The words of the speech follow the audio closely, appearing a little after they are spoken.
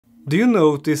Do you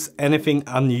notice anything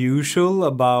unusual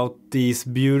about these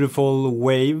beautiful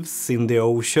waves in the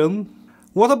ocean?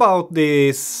 What about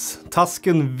this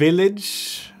Tuscan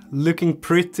village looking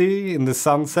pretty in the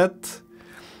sunset?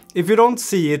 If you don't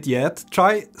see it yet,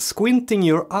 try squinting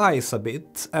your eyes a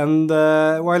bit, and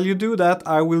while you do that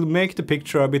I will make the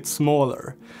picture a bit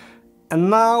smaller.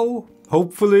 And now,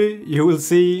 hopefully, you will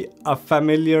see a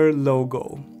familiar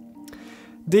logo.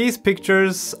 These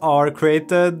pictures are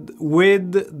created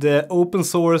with the open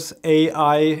source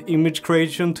AI image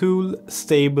creation tool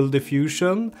Stable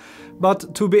Diffusion,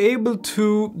 but to be able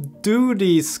to do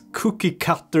these cookie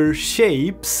cutter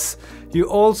shapes, you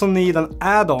also need an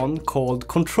add-on called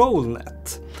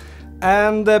Controlnet.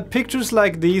 And pictures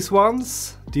like these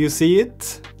ones, do you see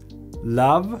it?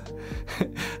 Love,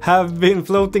 have been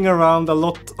floating around a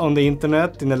lot on the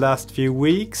internet in the last few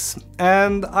weeks,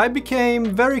 and I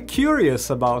became very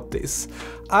curious about this.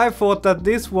 I thought that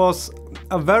this was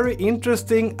a very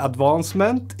interesting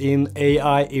advancement in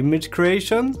AI image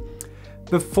creation.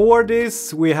 Before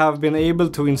this, we have been able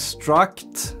to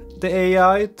instruct the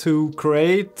AI to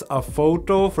create a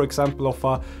photo, for example, of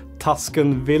a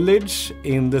Tuscan village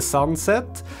in the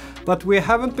sunset, but we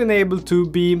haven't been able to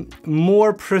be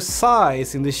more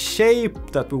precise in the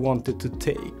shape that we wanted to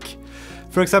take.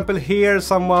 For example, here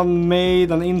someone made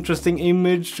an interesting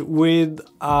image with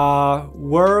a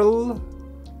whirl.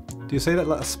 Do you say that,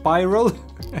 like a spiral?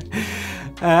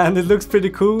 And it looks pretty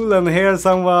cool. And here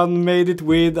someone made it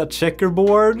with a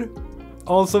checkerboard.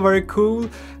 Also very cool.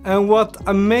 And what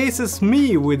amazes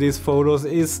me with these photos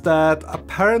is that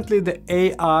apparently the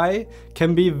AI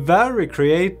can be very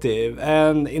creative,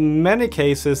 and in many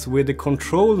cases with the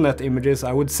Controlnet images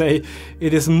I would say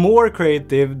it is more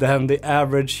creative than the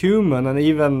average human, and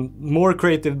even more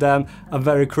creative than a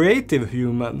very creative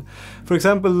human. For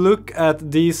example, look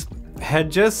at these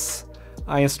hedges.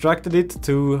 I instructed it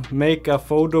to make a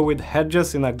photo with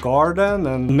hedges in a garden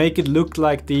and make it look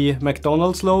like the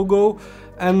McDonald's logo.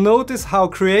 And notice how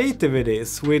creative it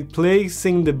is with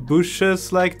placing the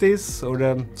bushes like this, or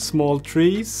the small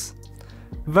trees.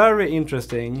 Very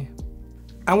interesting.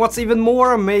 And what's even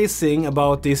more amazing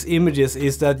about these images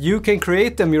is that you can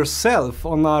create them yourself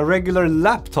on a regular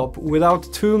laptop without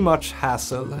too much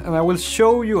hassle. And I will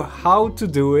show you how to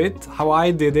do it, how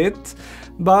I did it.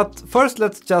 But first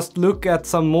let's just look at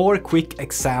some more quick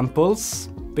examples,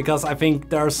 because I think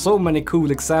there are so many cool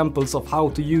examples of how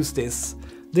to use this.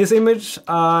 This image,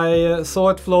 I saw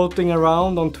it floating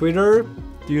around on Twitter.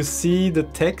 Do you see the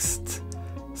text?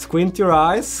 Squint your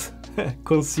eyes,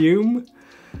 consume.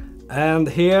 And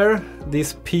here,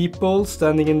 these people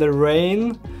standing in the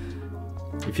rain.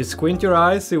 If you squint your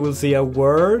eyes, you will see a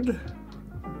word.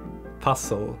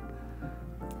 Puzzle.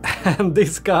 And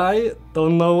this guy,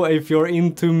 don't know if you're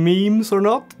into memes or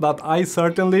not, but I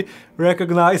certainly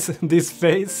recognize this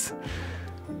face.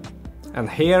 And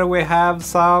here we have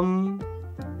some,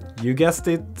 you guessed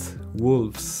it,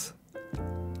 wolves.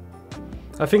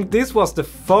 I think this was the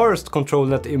first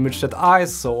Controlnet image that I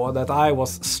saw that I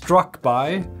was struck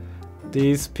by.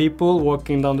 These people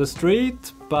walking down the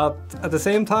street, but at the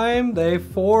same time they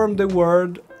form the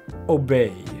word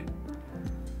obey.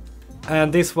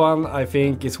 And this one I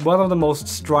think is one of the most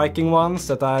striking ones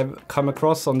that I've come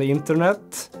across on the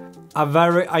internet. A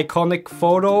very iconic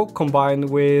photo combined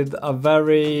with a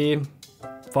very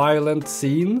violent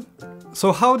scene.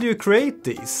 So how do you create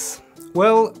these?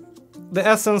 Well, the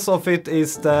essence of it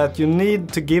is that you need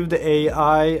to give the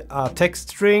AI a text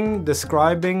string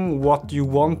describing what you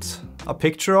want a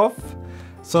picture of.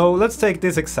 So let's take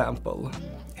this example.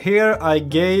 Here I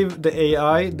gave the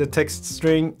AI the text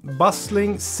string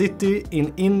bustling city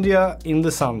in India in the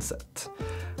sunset.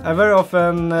 I very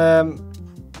often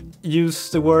use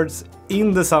the words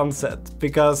in the sunset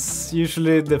because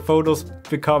usually the photos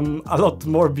become a lot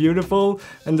more beautiful,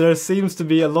 and there seems to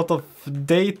be a lot of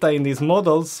data in these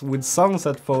models with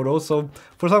sunset photos, so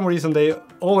for some reason they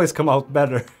always come out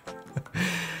better.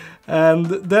 And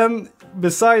then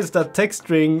besides that text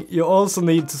string, you also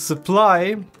need to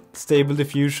supply Stable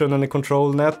Diffusion and the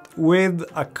Controlnet with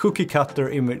a cookie cutter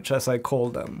image, as I call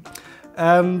them.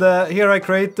 And here I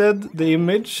created the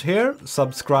image here,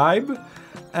 subscribe,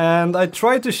 and I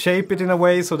tried to shape it in a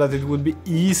way so that it would be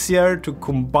easier to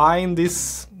combine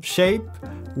this shape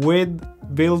with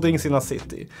buildings in a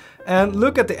city. And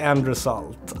look at the end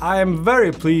result. I am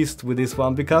very pleased with this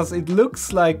one because it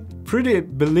looks like pretty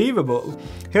believable.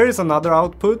 Here is another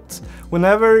output.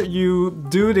 Whenever you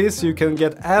do this, you can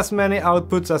get as many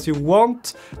outputs as you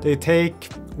want. They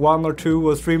take 1 or 2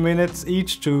 or 3 minutes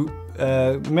each to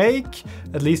make,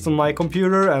 at least on my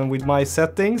computer and with my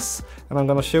settings, and I'm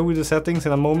gonna show you the settings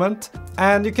in a moment.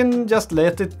 And you can just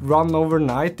let it run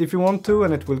overnight if you want to,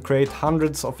 and it will create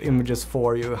hundreds of images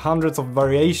for you, hundreds of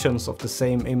variations of the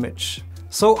same image.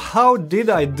 So how did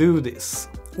I do this?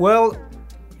 Well,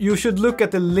 you should look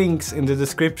at the links in the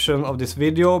description of this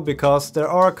video, because there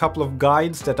are a couple of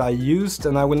guides that I used,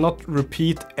 and I will not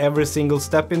repeat every single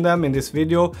step in them in this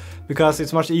video, because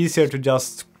it's much easier to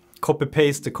just copy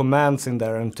paste the commands in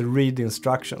there and to read the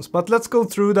instructions. But let's go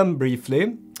through them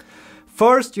briefly.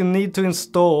 First, you need to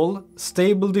install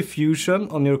Stable Diffusion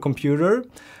on your computer,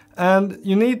 and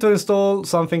you need to install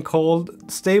something called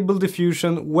Stable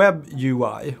Diffusion Web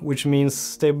UI, which means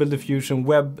Stable Diffusion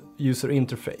Web User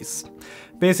Interface.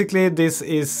 Basically, this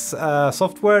is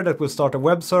software that will start a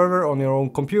web server on your own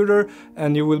computer,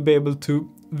 and you will be able to,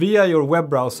 via your web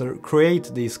browser,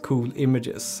 create these cool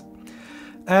images.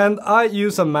 And I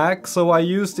use a Mac, so I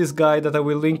use this guide that I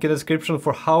will link in the description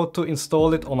for how to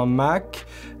install it on a Mac.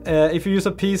 If you use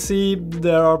a PC,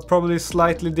 there are probably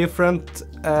slightly different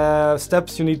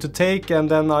steps you need to take, and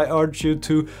then I urge you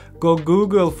to go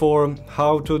Google for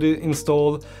how to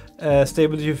install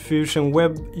Stable Diffusion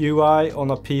Web UI on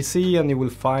a PC, and you will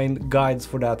find guides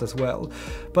for that as well.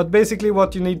 But basically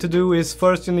what you need to do is,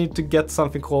 first you need to get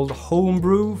something called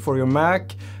Homebrew for your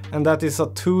Mac, and that is a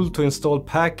tool to install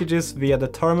packages via the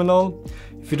terminal.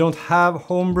 If you don't have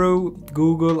Homebrew,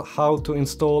 Google how to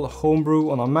install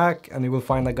Homebrew on a Mac and you will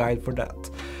find a guide for that.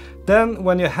 Then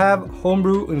when you have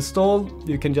Homebrew installed,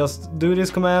 you can just do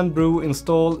this command, brew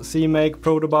install cmake,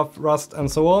 protobuf, rust and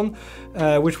so on,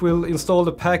 which will install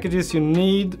the packages you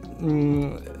need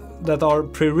that are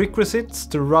prerequisites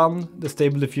to run the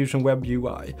Stable Diffusion Web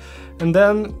UI. And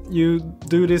then you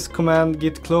do this command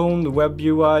git clone the Web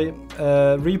UI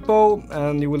repo,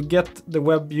 and you will get the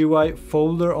Web UI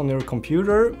folder on your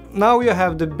computer. Now you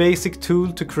have the basic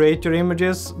tool to create your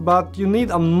images, but you need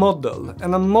a model.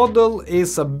 And a model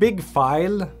is a big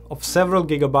file of several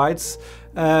gigabytes,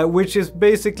 which is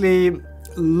basically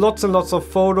lots and lots of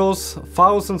photos,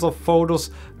 thousands of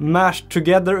photos mashed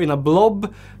together in a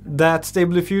blob that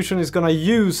Stable Diffusion is gonna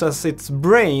use as its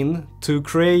brain to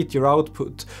create your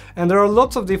output. And there are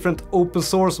lots of different open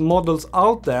source models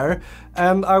out there,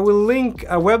 and I will link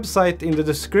a website in the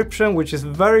description which is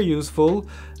very useful.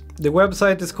 The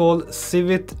website is called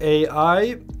Civit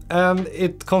AI, and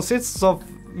it consists of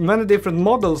many different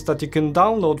models that you can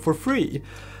download for free.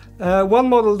 One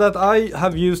model that I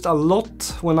have used a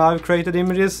lot when I've created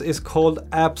images is called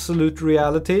Absolute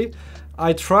Reality.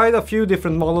 I tried a few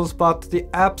different models, but the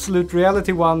Absolute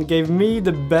Reality one gave me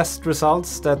the best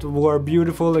results that were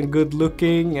beautiful and good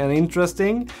looking and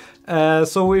interesting.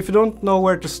 So if you don't know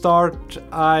where to start,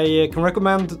 I can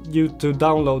recommend you to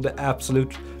download the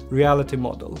Absolute Reality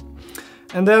model.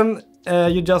 And then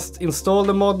you just install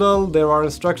the model. There are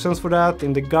instructions for that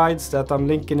in the guides that I'm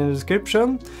linking in the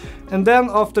description. And then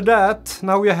after that,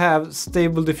 now you have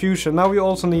Stable Diffusion. Now you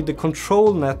also need the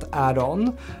Controlnet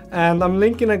add-on, and I'm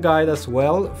linking a guide as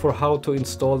well for how to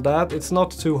install that. It's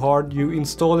not too hard. You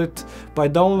install it by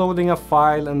downloading a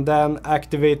file and then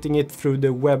activating it through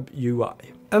the web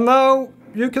UI. And now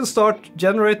you can start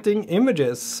generating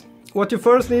images. What you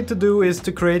first need to do is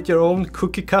to create your own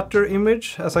cookie cutter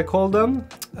image, as I call them.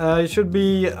 It should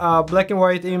be a black and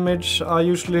white image. I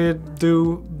usually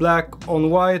do black on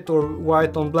white or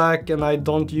white on black, and I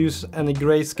don't use any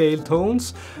grayscale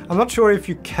tones. I'm not sure if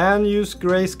you can use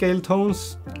grayscale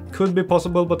tones. Could be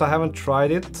possible, but I haven't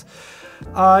tried it.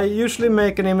 I usually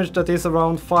make an image that is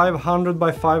around 500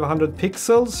 by 500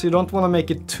 pixels. You don't want to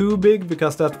make it too big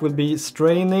because that will be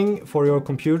straining for your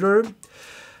computer.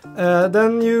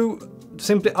 Then you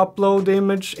simply upload the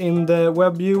image in the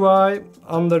web UI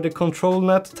under the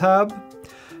Controlnet tab.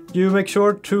 You make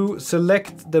sure to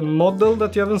select the model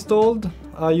that you have installed.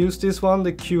 I use this one,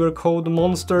 the QR code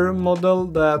monster model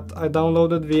that I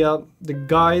downloaded via the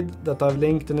guide that I've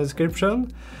linked in the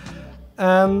description.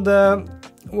 And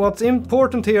what's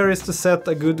important here is to set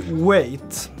a good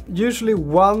weight. Usually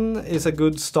 1 is a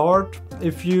good start.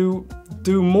 If you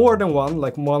do more than 1,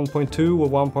 like 1.2 or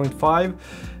 1.5,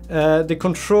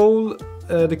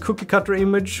 the cookie cutter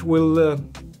image will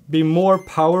be more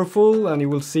powerful and you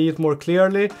will see it more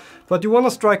clearly. But you want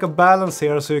to strike a balance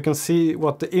here so you can see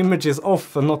what the image is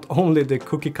of and not only the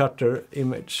cookie cutter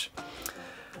image.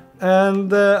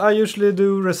 And I usually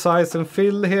do resize and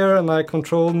fill here, and I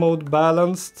control mode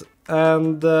balanced.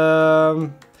 And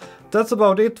that's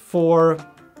about it for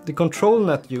the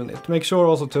Controlnet unit. Make sure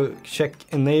also to check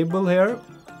enable here.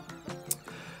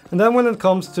 And then when it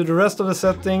comes to the rest of the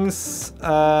settings,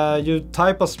 you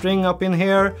type a string up in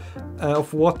here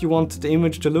of what you want the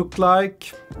image to look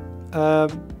like.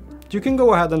 you can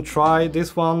go ahead and try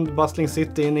this one, Bustling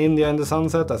City in India in the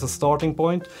Sunset, as a starting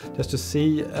point, just to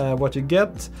see what you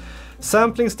get.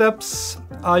 Sampling steps,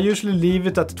 I usually leave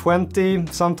it at 20.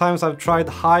 Sometimes I've tried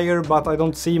higher, but I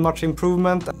don't see much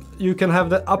improvement. You can have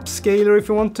the upscaler if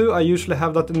you want to. I usually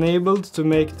have that enabled to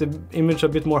make the image a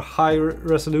bit more high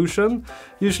resolution.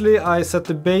 Usually I set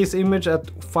the base image at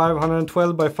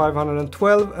 512 by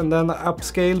 512 and then I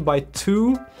upscale by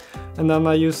 2. And then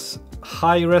I use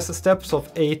high res steps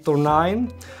of 8 or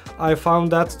 9. I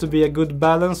found that to be a good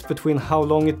balance between how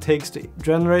long it takes to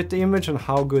generate the image and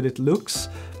how good it looks.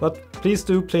 But please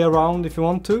do play around if you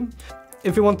want to.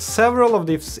 If you want several of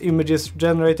these images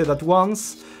generated at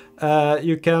once,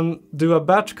 you can do a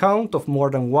batch count of more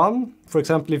than one. For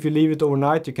example, if you leave it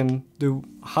overnight, you can do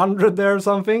 100 there or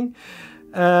something.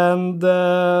 And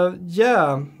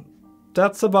yeah,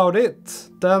 that's about it.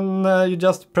 Then you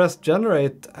just press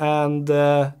generate and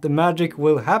the magic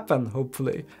will happen,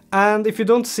 hopefully. And if you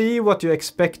don't see what you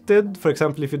expected, for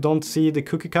example, if you don't see the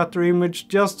cookie cutter image,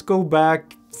 just go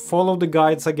back, follow the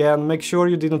guides again, make sure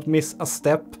you didn't miss a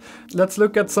step. Let's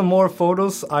look at some more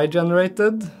photos I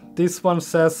generated. This one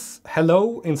says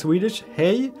hello in Swedish,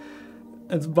 hey.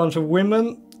 It's a bunch of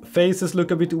women. Faces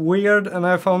look a bit weird, and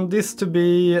I found this to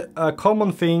be a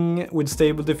common thing with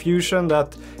Stable Diffusion,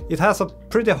 that it has a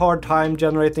pretty hard time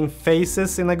generating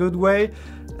faces in a good way,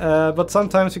 but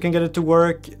sometimes you can get it to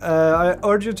work. I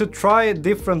urge you to try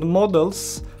different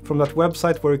models from that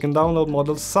website where you can download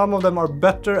models. Some of them are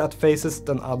better at faces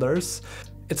than others.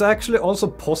 It's actually also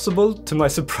possible, to my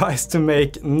surprise, to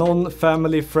make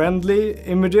non-family friendly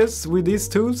images with these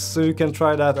tools, so you can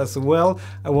try that as well.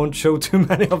 I won't show too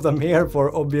many of them here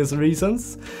for obvious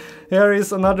reasons. Here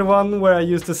is another one where I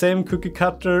used the same cookie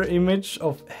cutter image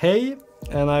of hay,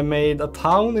 and I made a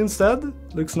town instead.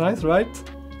 Looks nice, right?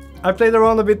 I played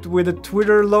around a bit with the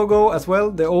Twitter logo as well,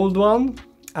 the old one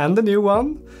and the new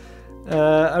one.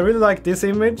 I really like this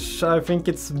image, I think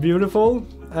it's beautiful.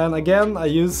 And again, I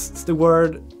used the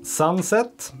word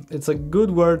sunset. It's a good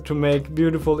word to make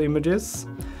beautiful images.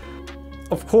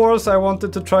 Of course, I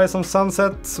wanted to try some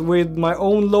sunsets with my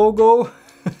own logo.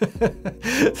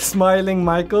 Smiling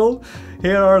Micael.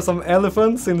 Here are some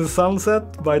elephants in the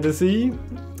sunset by the sea.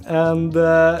 And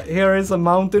here is a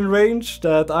mountain range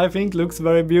that I think looks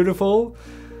very beautiful.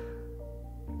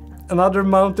 Another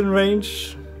mountain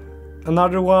range.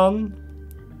 Another one.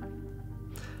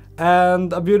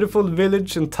 And a beautiful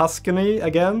village in Tuscany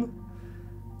again.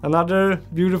 Another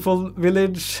beautiful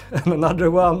village and another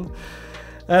one.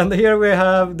 And here we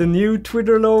have the new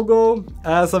Twitter logo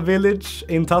as a village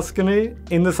in Tuscany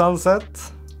in the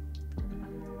sunset.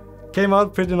 Came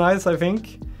out pretty nice, I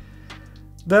think.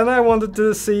 Then I wanted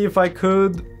to see if I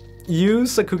could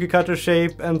use a cookie cutter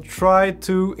shape and try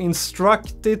to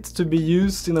instruct it to be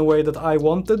used in a way that I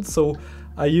wanted. So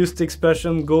I used the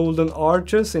expression golden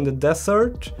arches in the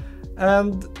desert.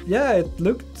 And yeah, it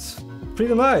looked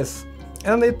pretty nice.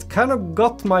 And it kind of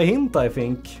got my hint, I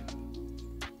think.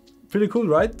 Pretty cool,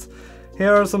 right?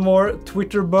 Here are some more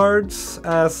Twitter birds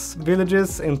as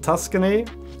villages in Tuscany.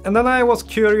 And then I was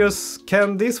curious,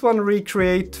 can this one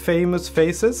recreate famous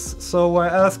faces? So I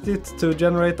asked it to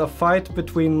generate a fight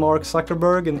between Mark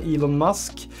Zuckerberg and Elon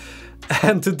Musk.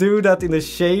 And to do that in the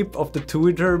shape of the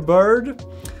Twitter bird.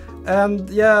 And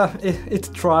yeah, it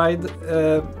tried.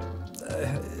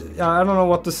 I don't know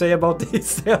what to say about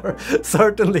these. They are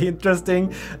certainly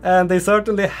interesting, and they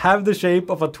certainly have the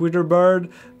shape of a Twitter bird,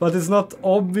 but it's not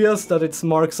obvious that it's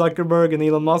Mark Zuckerberg and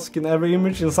Elon Musk in every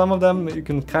image. In some of them you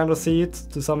can kind of see it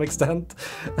to some extent,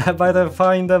 but I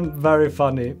find them very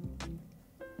funny.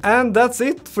 And that's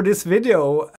it for this video.